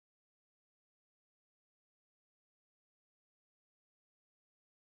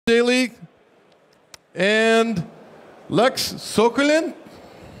And Lex Sokolin,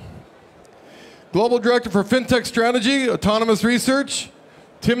 Global Director for Fintech Strategy, Autonomous Research.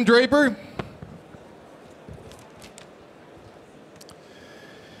 Tim Draper.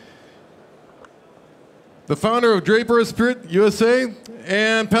 The founder of Draper ESPRIT USA.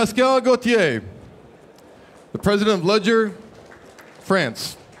 And Pascal Gauthier, the president of Ledger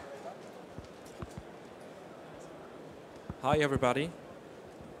France. Hi, everybody.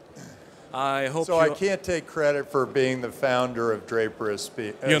 I hope so I can't take credit for being the founder of Draper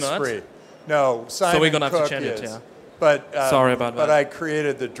ESPRIT. You're not? No, Simon so we're gonna Cook have to change is. it, yeah. But, sorry about that. But I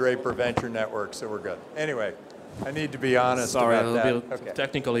created the Draper Venture Network, so we're good. Anyway, I need to be honest sorry, about that. Sorry, a little bit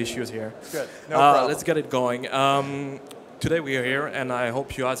technical issues here. Good, no problem. Let's get it going. Today we are here, and I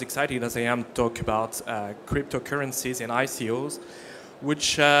hope you're as excited as I am to talk about cryptocurrencies and ICOs,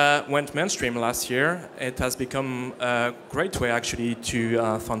 which went mainstream last year. It has become a great way, actually,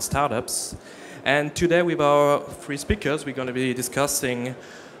 to fund startups. And today, with our three speakers, we're going to be discussing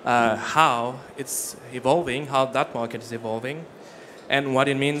how it's evolving, how that market is evolving, and what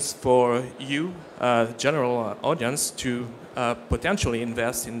it means for you, general audience, to potentially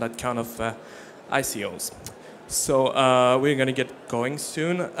invest in that kind of ICOs. So we're going to get going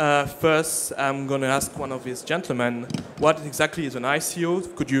soon. First, I'm going to ask one of these gentlemen, what exactly is an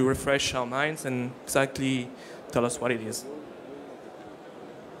ICO? Could you refresh our minds and exactly tell us what it is?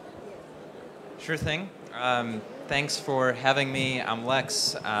 Sure thing. Thanks for having me. I'm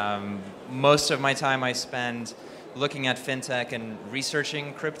Lex. Most of my time I spend looking at fintech and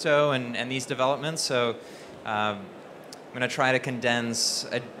researching crypto and these developments. So I'm going to try to condense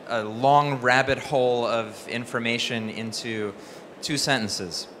a long rabbit hole of information into 2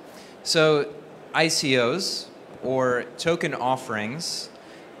 sentences. So ICOs, or token offerings,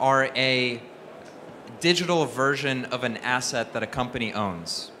 are a digital version of an asset that a company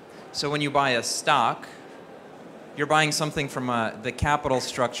owns. So when you buy a stock, you're buying something from the capital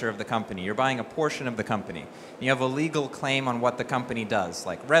structure of the company. You're buying a portion of the company. You have a legal claim on what the company does,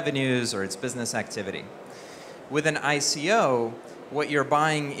 like revenues or its business activity. With an ICO, what you're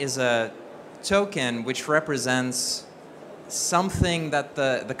buying is a token which represents something that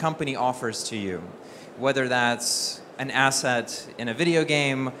the company offers to you, whether that's an asset in a video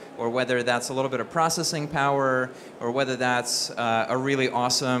game, or whether that's a little bit of processing power, or whether that's a really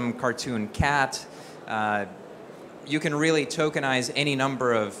awesome cartoon cat. You can really tokenize any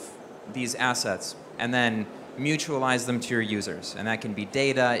number of these assets and then mutualize them to your users. And that can be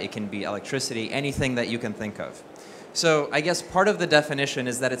data, it can be electricity, anything that you can think of. So I guess part of the definition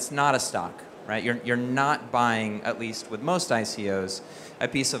is that it's not a stock, right? You're not buying, at least with most ICOs, a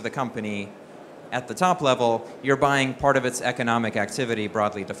piece of the company at the top level. You're buying part of its economic activity,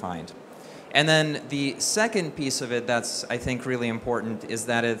 broadly defined. And then the second piece of it that's, I think, really important is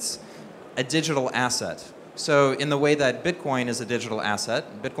that it's a digital asset. So in the way that Bitcoin is a digital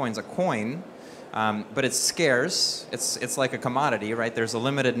asset, Bitcoin's a coin, but it's scarce. It's like a commodity, right? There's a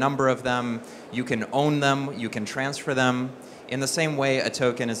limited number of them. You can own them. You can transfer them. In the same way, a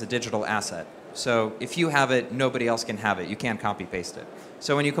token is a digital asset. So if you have it, nobody else can have it. You can't copy-paste it.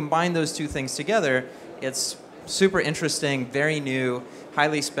 So when you combine those two things together, it's super interesting, very new,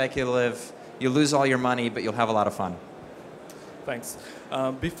 highly speculative. You lose all your money, but you'll have a lot of fun. Thanks.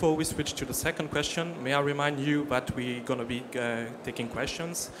 Before we switch to the second question, may I remind you that we're going to be taking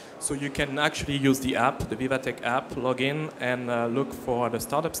questions. So you can actually use the app, the VivaTech app, log in and look for the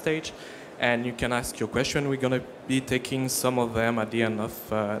startup stage. And you can ask your question. We're going to be taking some of them at the end of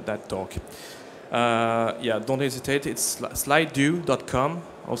that talk. Yeah, don't hesitate. It's slidedo.com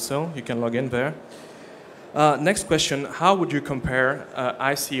also. You can log in there. Next question. How would you compare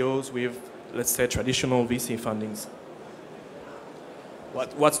ICOs with, let's say, traditional VC fundings?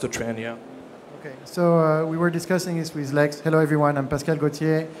 What's the trend here? Okay, so we were discussing this with Lex. Hello, everyone. I'm Pascal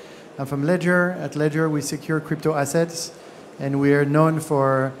Gauthier. I'm from Ledger. At Ledger, we secure crypto assets, and we are known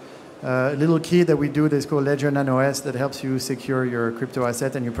for a little key that we do that's called Ledger Nano S that helps you secure your crypto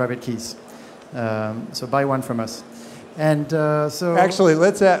asset and your private keys. So buy one from us. And so actually,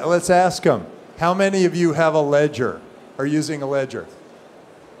 let's ask them. How many of you have a Ledger? Are using a Ledger?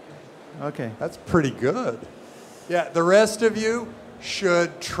 Okay, that's pretty good. Yeah, the rest of you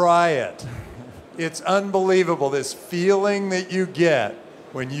should try it. It's unbelievable, this feeling that you get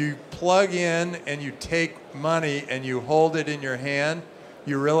when you plug in and you take money and you hold it in your hand.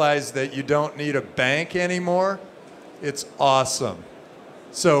 You realize that you don't need a bank anymore. It's awesome.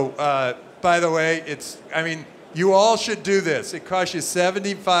 So, by the way, I mean, you all should do this. It costs you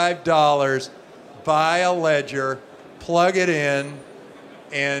 $75. Buy a Ledger, plug it in,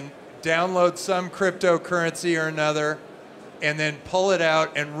 and download some cryptocurrency or another, and then pull it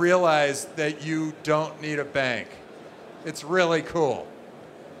out and realize that you don't need a bank. It's really cool.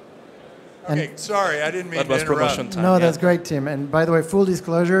 Okay, sorry, I didn't mean That was to interrupt. promotion time. No, yeah. that's great, Tim. And by the way, full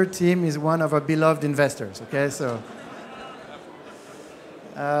disclosure, Tim is one of our beloved investors. Okay, so.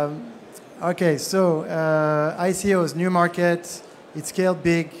 ICOs, new market, it scaled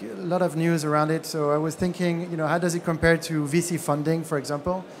big, a lot of news around it. So I was thinking, how does it compare to VC funding, for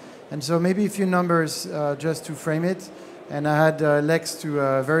example? And so maybe a few numbers just to frame it. And I had Lex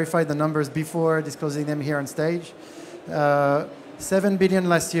to verify the numbers before disclosing them here on stage. 7 billion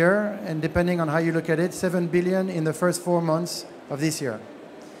last year, and depending on how you look at it, 7 billion in the first 4 months of this year.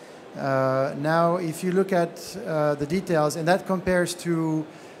 Now, if you look at the details, and that compares to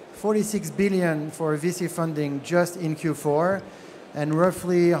 46 billion for VC funding just in Q4, and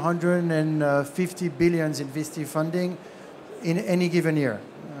roughly 150 billions in VC funding in any given year.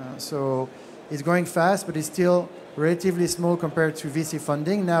 So it's growing fast, but it's still relatively small compared to VC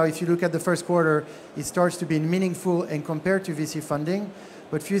funding. Now, if you look at the first quarter, it starts to be meaningful and compared to VC funding.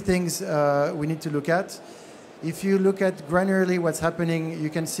 But few things we need to look at. If you look at granularly what's happening, you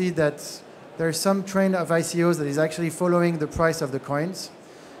can see that there's some trend of ICOs that is actually following the price of the coins.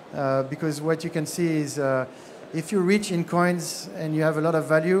 Because what you can see is if you're rich in coins and you have a lot of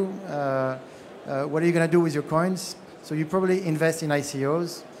value, what are you going to do with your coins? So you probably invest in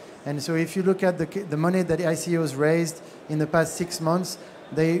ICOs. And so if you look at the money that the ICOs raised in the past 6 months,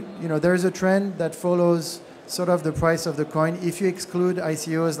 there's a trend that follows sort of the price of the coin if you exclude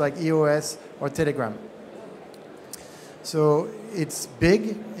ICOs like EOS or Telegram. So it's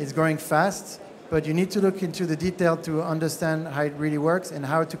big, it's growing fast, but you need to look into the detail to understand how it really works and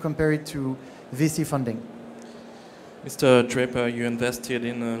how to compare it to VC funding. Mr. Draper, you invested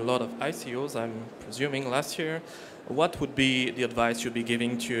in a lot of ICOs, I'm presuming, last year. What would be the advice you'd be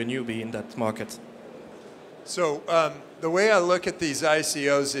giving to a newbie in that market? So the way I look at these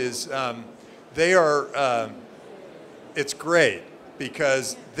ICOs is it's great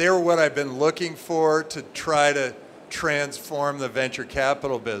because they're what I've been looking for to try to transform the venture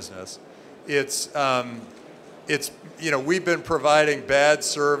capital business. We've been providing bad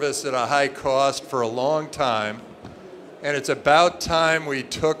service at a high cost for a long time. And it's about time we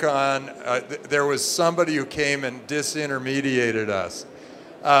took on, there was somebody who came and disintermediated us.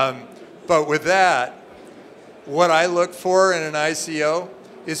 But with that, what I look for in an ICO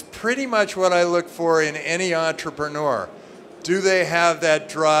is pretty much what I look for in any entrepreneur. Do they have that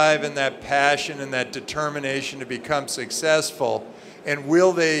drive and that passion and that determination to become successful? And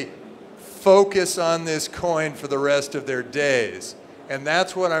will they focus on this coin for the rest of their days? And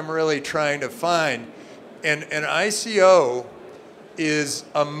that's what I'm really trying to find. And an ICO is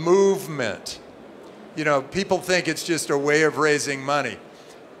a movement. People think it's just a way of raising money.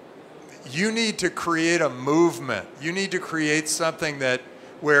 You need to create a movement. You need to create something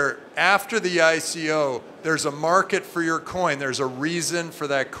where after the ICO, there's a market for your coin. There's a reason for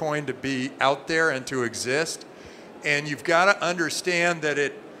that coin to be out there and to exist. And you've got to understand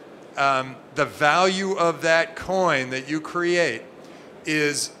that the value of that coin that you create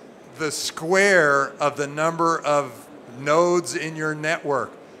is the square of the number of nodes in your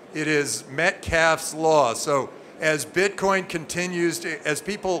network. It is Metcalfe's law. So as Bitcoin continues as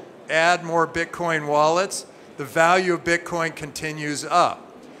people add more Bitcoin wallets, the value of Bitcoin continues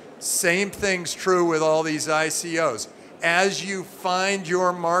up. Same thing's true with all these ICOs. As you find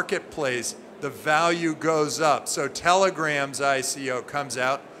your marketplace, the value goes up. So Telegram's ICO comes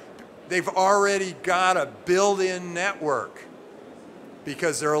out. They've already got a built-in network,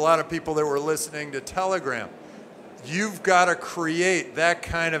 because there are a lot of people that were listening to Telegram. You've got to create that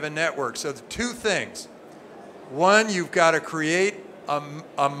kind of a network. So the two things. One, you've got to create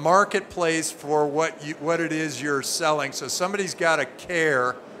a marketplace for what it is you're selling. So somebody's got to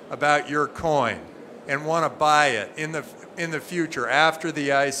care about your coin and want to buy it in the future after the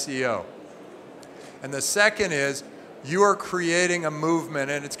ICO. And the second is you are creating a movement,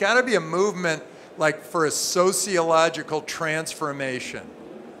 and it's got to be a movement like for a sociological transformation.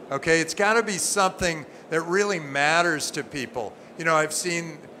 Okay, it's got to be something that really matters to people. I've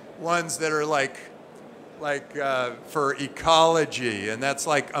seen ones that are like for ecology, and that's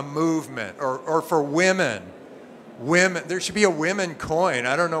like a movement, or for women. There should be a women coin.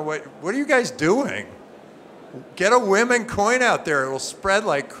 I don't know what are you guys doing? Get a women coin out there. It will spread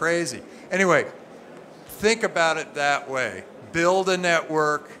like crazy. Anyway, think about it that way. Build a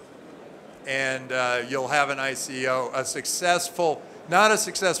network, and you'll have an ICO, not a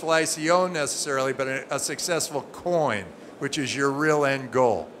successful ICO necessarily, but a successful coin, which is your real end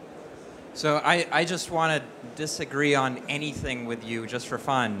goal. So I just want to disagree on anything with you just for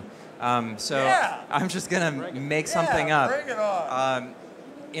fun. So Yeah. I'm just gonna make something up. Bring it on.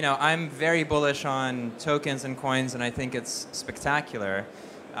 You know, I'm very bullish on tokens and coins, and I think it's spectacular.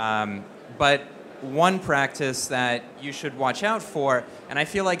 But one practice that you should watch out for, and I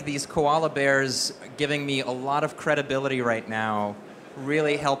feel like these koala bears giving me a lot of credibility right now,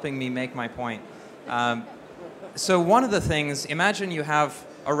 really helping me make my point. So one of the things, imagine you have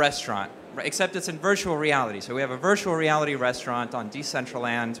a restaurant, except it's in virtual reality. So we have a virtual reality restaurant on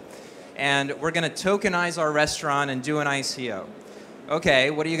Decentraland, and we're going to tokenize our restaurant and do an ICO. Okay,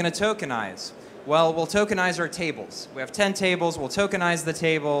 what are you going to tokenize? Well, we'll tokenize our tables. We have 10 tables, we'll tokenize the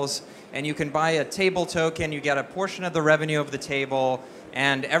tables, and you can buy a table token, you get a portion of the revenue of the table,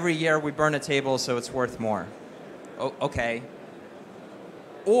 and every year we burn a table so it's worth more. Okay.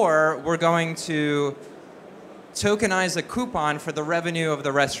 Or we're going to tokenize a coupon for the revenue of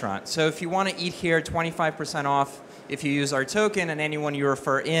the restaurant. So if you want to eat here, 25% off if you use our token, and anyone you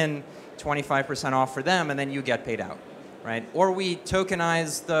refer in, 25% off for them, and then you get paid out. Right? Or we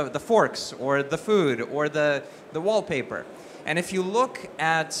tokenize the forks, or the food, or the wallpaper. And if you look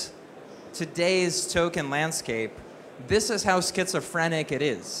at today's token landscape, this is how schizophrenic it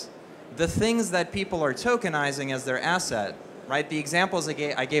is. The things that people are tokenizing as their asset, right? The examples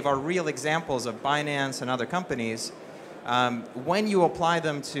I gave are real examples of Binance and other companies. When you apply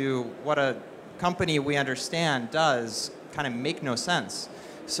them to what a company we understand does, kind of make no sense.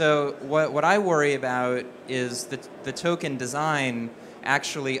 So what I worry about is the token design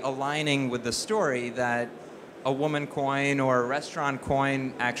actually aligning with the story that a woman coin or a restaurant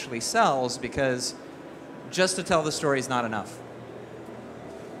coin actually sells, because just to tell the story is not enough.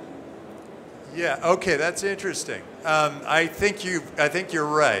 Yeah, okay, that's interesting. I think you're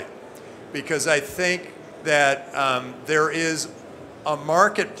right, because I think that there is a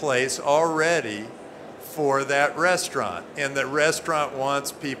marketplace already for that restaurant, and the restaurant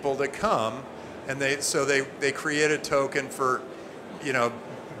wants people to come, and so they create a token for, you know,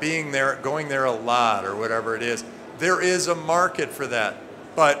 being there, going there a lot, or whatever it is. There is a market for that,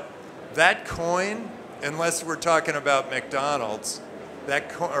 but that coin, unless we're talking about McDonald's,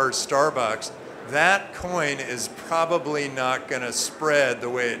 or Starbucks, that coin is probably not going to spread the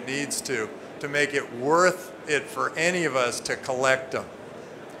way it needs to make it worth it for any of us to collect them.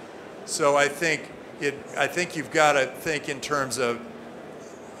 So I think you've got to think in terms of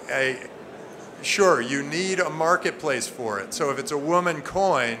sure, you need a marketplace for it. So if it's a woman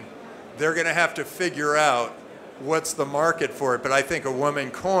coin, they're going to have to figure out what's the market for it. But I think a woman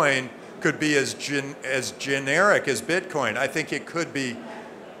coin could be as generic as Bitcoin. I think it could be,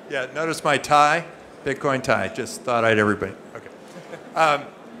 yeah, notice my tie? Bitcoin tie. Just thought I'd everybody. Okay.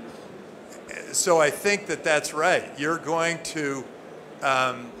 So I think that's right. You're going to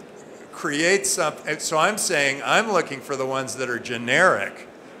create something. So I'm saying I'm looking for the ones that are generic,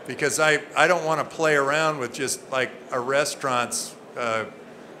 because I don't want to play around with just like a restaurant's,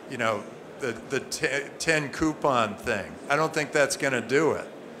 you know, the 10 coupon thing. I don't think that's going to do it.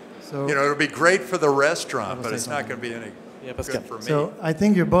 So, you know, it'll be great for the restaurant, but it's not going to be any good for me. So I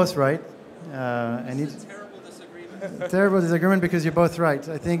think you're both right. And it's a terrible disagreement. Terrible disagreement, because you're both right.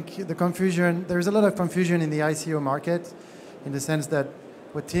 I think the confusion, there's a lot of confusion in the ICO market, in the sense that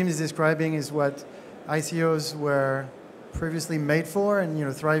what Tim is describing is what ICOs were previously made for, and, you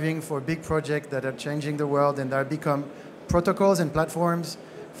know, thriving for big projects that are changing the world and that become protocols and platforms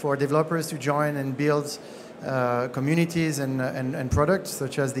for developers to join and build communities and products,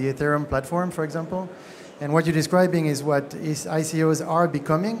 such as the Ethereum platform, for example. And what you're describing is what ICOs are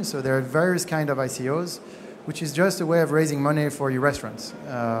becoming. So there are various kinds of ICOs, which is just a way of raising money for your restaurants.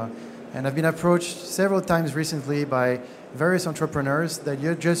 And I've been approached several times recently by various entrepreneurs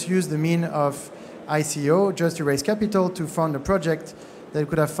that just use the mean of ICO just to raise capital to fund a project that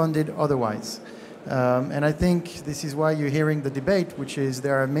could have funded otherwise. And I think this is why you're hearing the debate, which is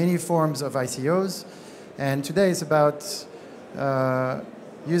there are many forms of ICOs. And today it's about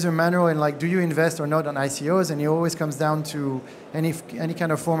user manual and like, do you invest or not on ICOs? And it always comes down to any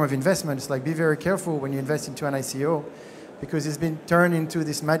kind of form of investment. It's like, be very careful when you invest into an ICO, because it's been turned into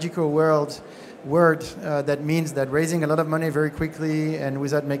this magical word that means that raising a lot of money very quickly and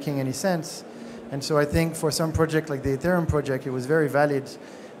without making any sense. And so I think for some project like the Ethereum project, it was very valid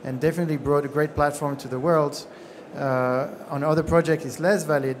and definitely brought a great platform to the world. On other projects, it's less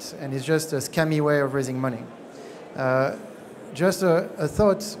valid, and it's just a scammy way of raising money. Just a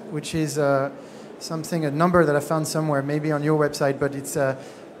thought, which is something, a number that I found somewhere, maybe on your website, but it's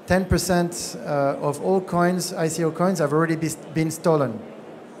 10% of all coins, ICO coins, have already been stolen.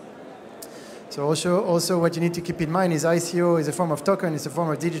 So also what you need to keep in mind is ICO is a form of token, it's a form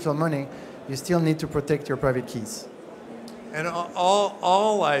of digital money. You still need to protect your private keys. And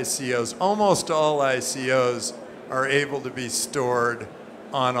all ICOs, almost all ICOs, are able to be stored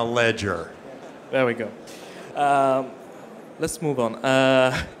on a ledger. There we go. Let's move on.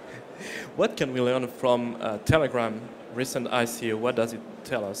 What can we learn from Telegram recent ICO? What does it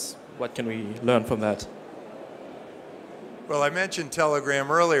tell us? What can we learn from that? Well, I mentioned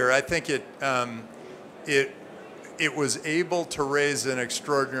Telegram earlier. I think it was able to raise an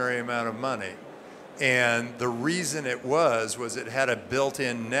extraordinary amount of money. And the reason it was it had a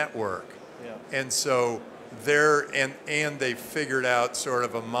built-in network. Yeah. And so they figured out sort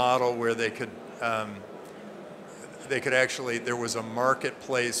of a model where they could actually, there was a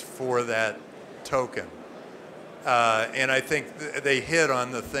marketplace for that token. And I think they hit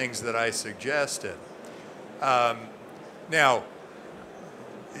on the things that I suggested. Now,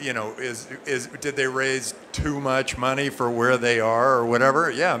 you know, did they raise too much money for where they are or whatever?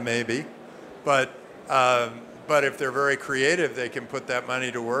 Yeah, maybe. But if they're very creative, they can put that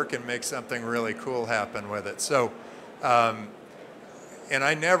money to work and make something really cool happen with it. So, and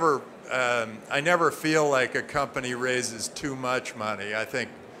I never feel like a company raises too much money. I think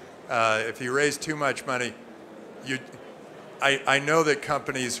if you raise too much money, I know that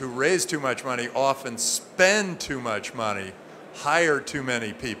companies who raise too much money often spend too much money, hire too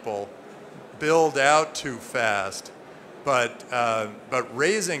many people, build out too fast. But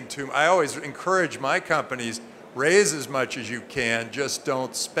raising I always encourage my companies, raise as much as you can, just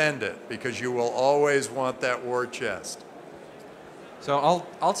don't spend it, because you will always want that war chest. So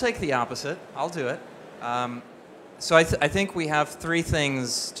I'll take the opposite. I'll do it. So I think we have three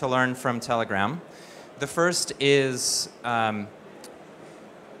things to learn from Telegram. The first is the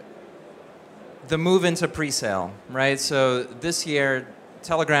move into pre-sale, right? So this year,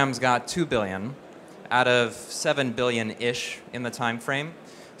 Telegram's got 2 billion out of 7 billion-ish in the time frame.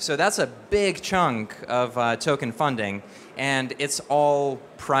 So that's a big chunk of token funding, and it's all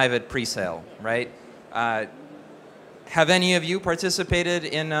private pre-sale, right? Have any of you participated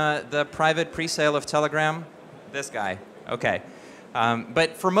in the private pre-sale of Telegram? This guy, okay.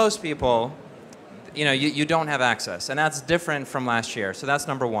 But for most people, you know, you don't have access, and that's different from last year. So that's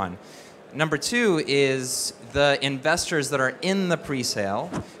number one. Number two is the investors that are in the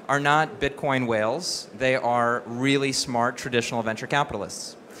pre-sale are not Bitcoin whales. They are really smart traditional venture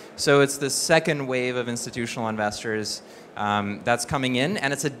capitalists. So it's the second wave of institutional investors that's coming in,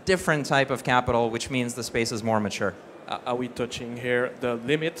 and it's a different type of capital, which means the space is more mature. Are we touching here the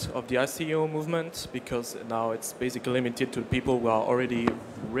limit of the ICO movement? Because now it's basically limited to people who are already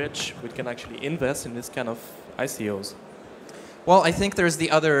rich, who can actually invest in this kind of ICOs. Well, I think there's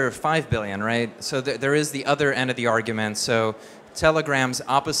the other 5 billion, right? So there is the other end of the argument. So Telegram's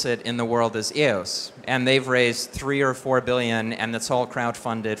opposite in the world is EOS, and they've raised 3 or 4 billion, and it's all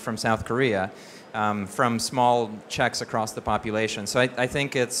crowdfunded from South Korea, from small checks across the population. So I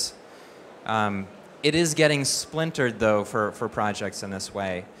think it is getting splintered, though, for projects in this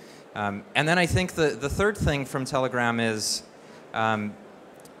way. And then I think the third thing from Telegram is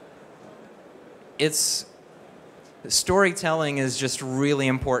storytelling is just really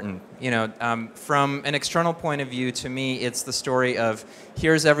important. You know, from an external point of view, to me, it's the story of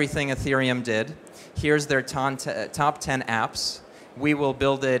here's everything Ethereum did, here's their top 10 apps, we will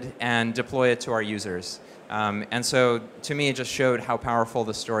build it and deploy it to our users. And so, to me, it just showed how powerful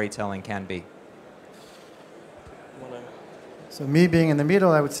the storytelling can be. So me being in the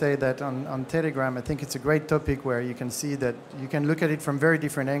middle, I would say that on Telegram, I think it's a great topic where you can see that you can look at it from very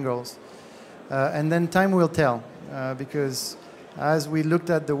different angles. And then time will tell, because as we looked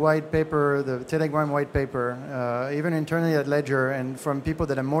at the white paper, the Telegram white paper, even internally at Ledger, and from people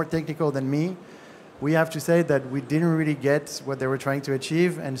that are more technical than me, we have to say that we didn't really get what they were trying to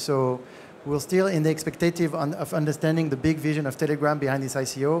achieve. And so we're still in the expectative of understanding the big vision of Telegram behind this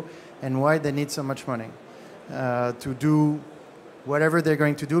ICO and why they need so much money to do whatever they're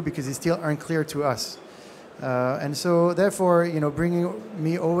going to do, because it's still unclear to us. And so, therefore, you know, bringing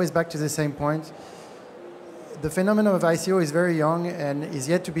me always back to the same point, the phenomenon of ICO is very young and is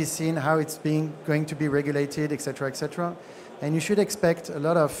yet to be seen how it's going to be regulated, etc., etc. And you should expect a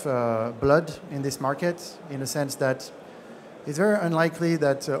lot of blood in this market, in a sense that it's very unlikely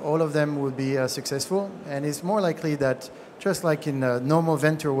that all of them will be successful, and it's more likely that, just like in a normal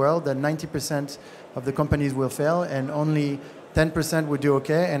venture world, that 90% of the companies will fail and only 10% would do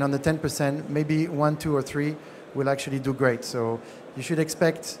okay, and on the 10%, maybe 1, 2, or 3 will actually do great. So you should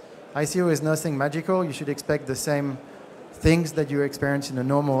expect, ICO is nothing magical. You should expect the same things that you experience in a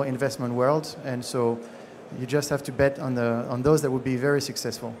normal investment world, and so you just have to bet on those that will be very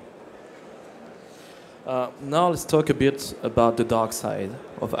successful. Now let's talk a bit about the dark side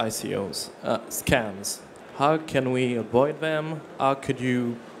of ICOs, scams. how can we avoid them? How could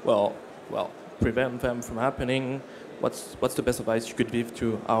you, well, prevent them from happening? What's the best advice you could give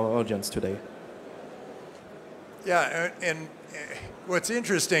to our audience today? Yeah, and what's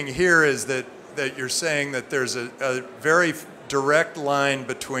interesting here is that you're saying that there's a very direct line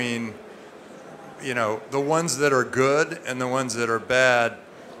between, you know, the ones that are good and the ones that are bad.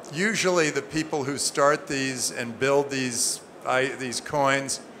 Usually the people who start these and build these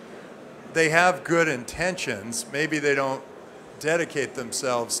coins, they have good intentions. Maybe they don't dedicate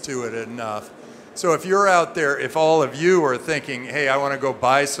themselves to it enough. So if you're out there, if all of you are thinking, hey, I want to go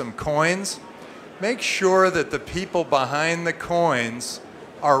buy some coins, make sure that the people behind the coins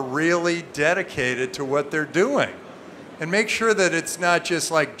are really dedicated to what they're doing. And make sure that it's not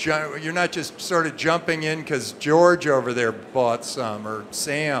just like, you're not just sort of jumping in because George over there bought some, or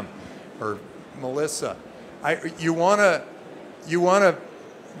Sam, or Melissa. You want to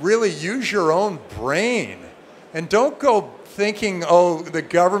really use your own brain. And don't go thinking, oh, the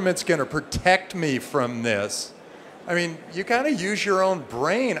government's going to protect me from this. I mean, you got to use your own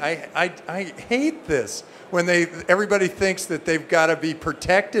brain. I hate this when everybody thinks that they've got to be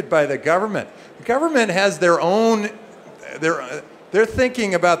protected by the government. The government has their own, they're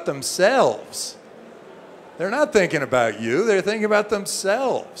thinking about themselves. They're not thinking about you, they're thinking about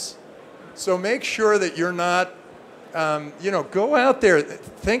themselves. So make sure that you're not, you know, go out there,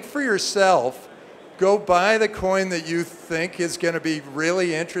 think for yourself, go buy the coin that you think is going to be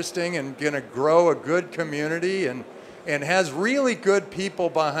really interesting and going to grow a good community and has really good people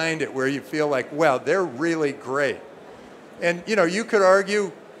behind it where you feel like, wow, they're really great. And, you know, you could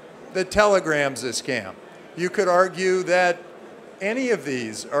argue that Telegram's a scam. You could argue that any of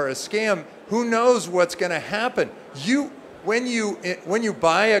these are a scam. Who knows what's going to happen? When you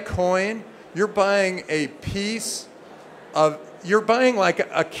buy a coin, you're buying a piece of, you're buying like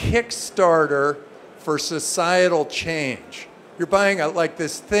a Kickstarter for societal change. You're buying like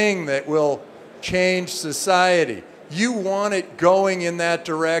this thing that will change society. You want it going in that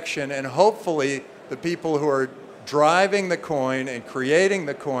direction, and hopefully the people who are driving the coin and creating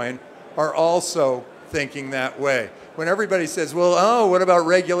the coin are also thinking that way. When everybody says, well, oh, what about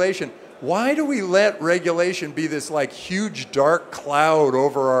regulation? Why do we let regulation be this like huge dark cloud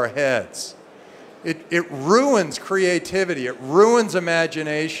over our heads? It ruins creativity, it ruins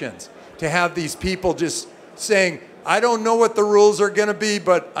imaginations to have these people just saying, I don't know what the rules are going to be,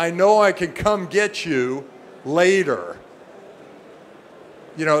 but I know I can come get you later.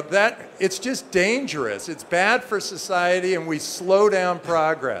 You know, it's just dangerous. It's bad for society, and we slow down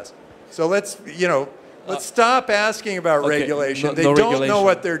progress. So let's stop asking about regulation. They don't know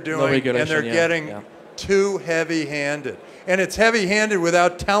what they're doing, and they're getting too heavy-handed. And it's heavy-handed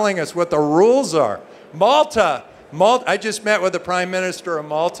without telling us what the rules are. Malta, I just met with the Prime Minister of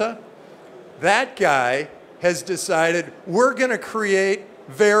Malta. That guy has decided we're going to create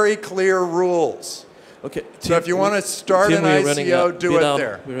very clear rules. Okay. So if you want to start an ICO, do it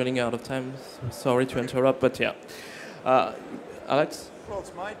there. We're running out of time. Sorry to interrupt, but yeah. Alex? Well,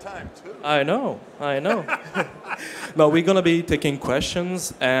 it's my time too. I know. No, we're going to be taking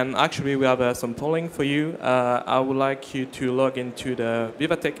questions, and actually we have some polling for you. I would like you to log into the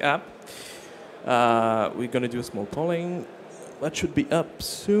VivaTech app. We're going to do a small polling. That should be up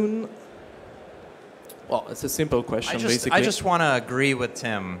soon. Well, it's a simple question, basically. I just want to agree with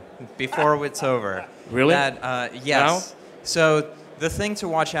Tim before it's over. Really? That, yes. Now? So the thing to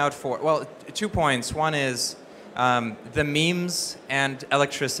watch out for, well, 2 points. One is the memes and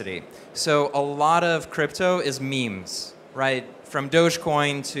electricity. So a lot of crypto is memes, right? From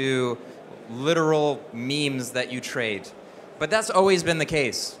Dogecoin to literal memes that you trade. But that's always been the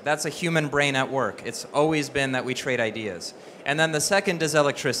case. That's a human brain at work. It's always been that we trade ideas. And then the second is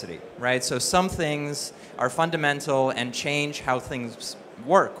electricity, right? So some things are fundamental and change how things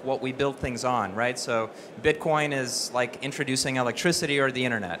work, what we build things on, right? So Bitcoin is like introducing electricity or the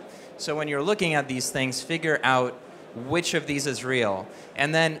internet. So when you're looking at these things, figure out which of these is real.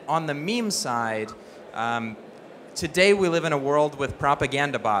 And then on the meme side, today we live in a world with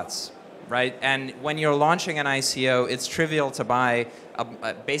propaganda bots, right? And when you're launching an ICO, it's trivial to buy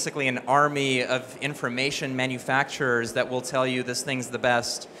basically an army of information manufacturers that will tell you this thing's the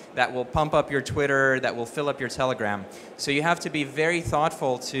best, that will pump up your Twitter, that will fill up your Telegram. So you have to be very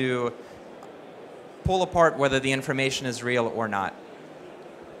thoughtful to pull apart whether the information is real or not.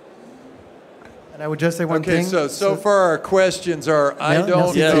 And I would just say one thing. Okay, so far our questions are, I don't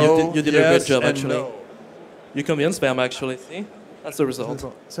know, yeah, you did a good job, and actually. no. You convinced them, actually. See? That's the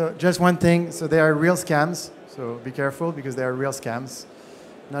result. So just one thing. So there are real scams. So be careful because there are real scams.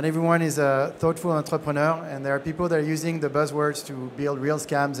 Not everyone is a thoughtful entrepreneur, and there are people that are using the buzzwords to build real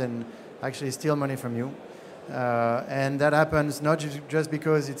scams and actually steal money from you. And that happens not just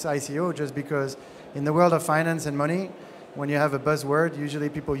because it's ICO, just because in the world of finance and money, when you have a buzzword, usually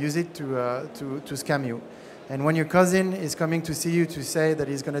people use it to scam you. And when your cousin is coming to see you to say that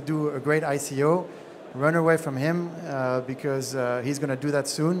he's going to do a great ICO, run away from him because he's going to do that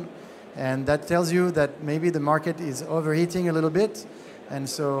soon. And that tells you that maybe the market is overheating a little bit. And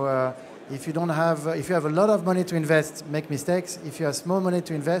so if you have a lot of money to invest, make mistakes. If you have small money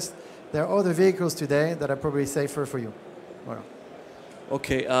to invest, there are other vehicles today that are probably safer for you. Voilà.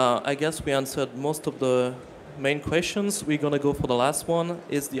 Okay, I guess we answered most of the main questions. We're going to go for the last one.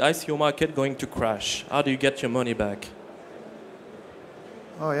 Is the ICO market going to crash? How do you get your money back?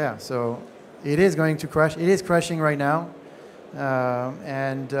 Oh, yeah. So it is going to crash. It is crashing right now.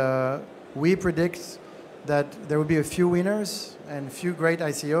 We predict that there will be a few winners and a few great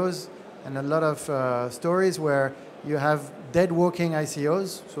ICOs and a lot of stories where you have dead walking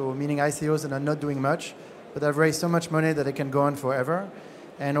ICOs, so meaning ICOs that are not doing much, but have raised so much money that they can go on forever,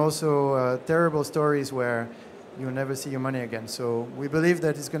 and also terrible stories where you'll never see your money again. So we believe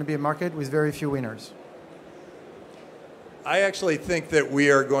that it's going to be a market with very few winners. I actually think that we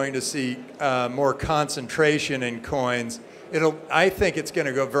are going to see more concentration in coins. I think it's going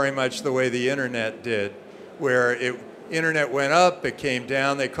to go very much the way the internet did, where internet went up, it came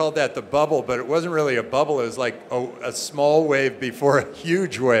down. They called that the bubble, but it wasn't really a bubble. It was like a small wave before a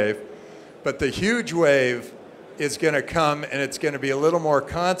huge wave. But the huge wave is going to come, and it's going to be a little more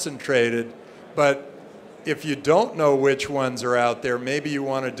concentrated. But if you don't know which ones are out there, maybe you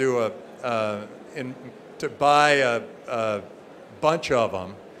want to do to buy a bunch of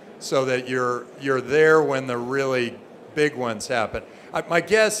them so that you're there when the really big ones happen. My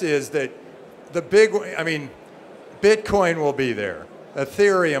guess is that Bitcoin will be there,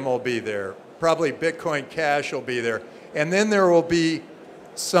 Ethereum will be there, probably Bitcoin Cash will be there, and then there will be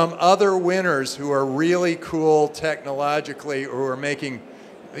some other winners who are really cool technologically, who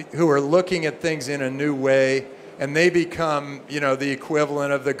are looking at things in a new way, and they become, the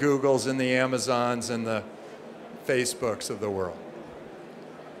equivalent of the Googles and the Amazons and the Facebooks of the world.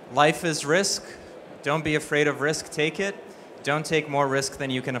 Life is risk. Don't be afraid of risk. Take it. Don't take more risk than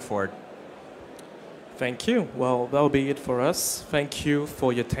you can afford. Thank you. Well, that'll be it for us. Thank you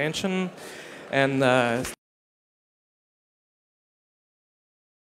for your attention. And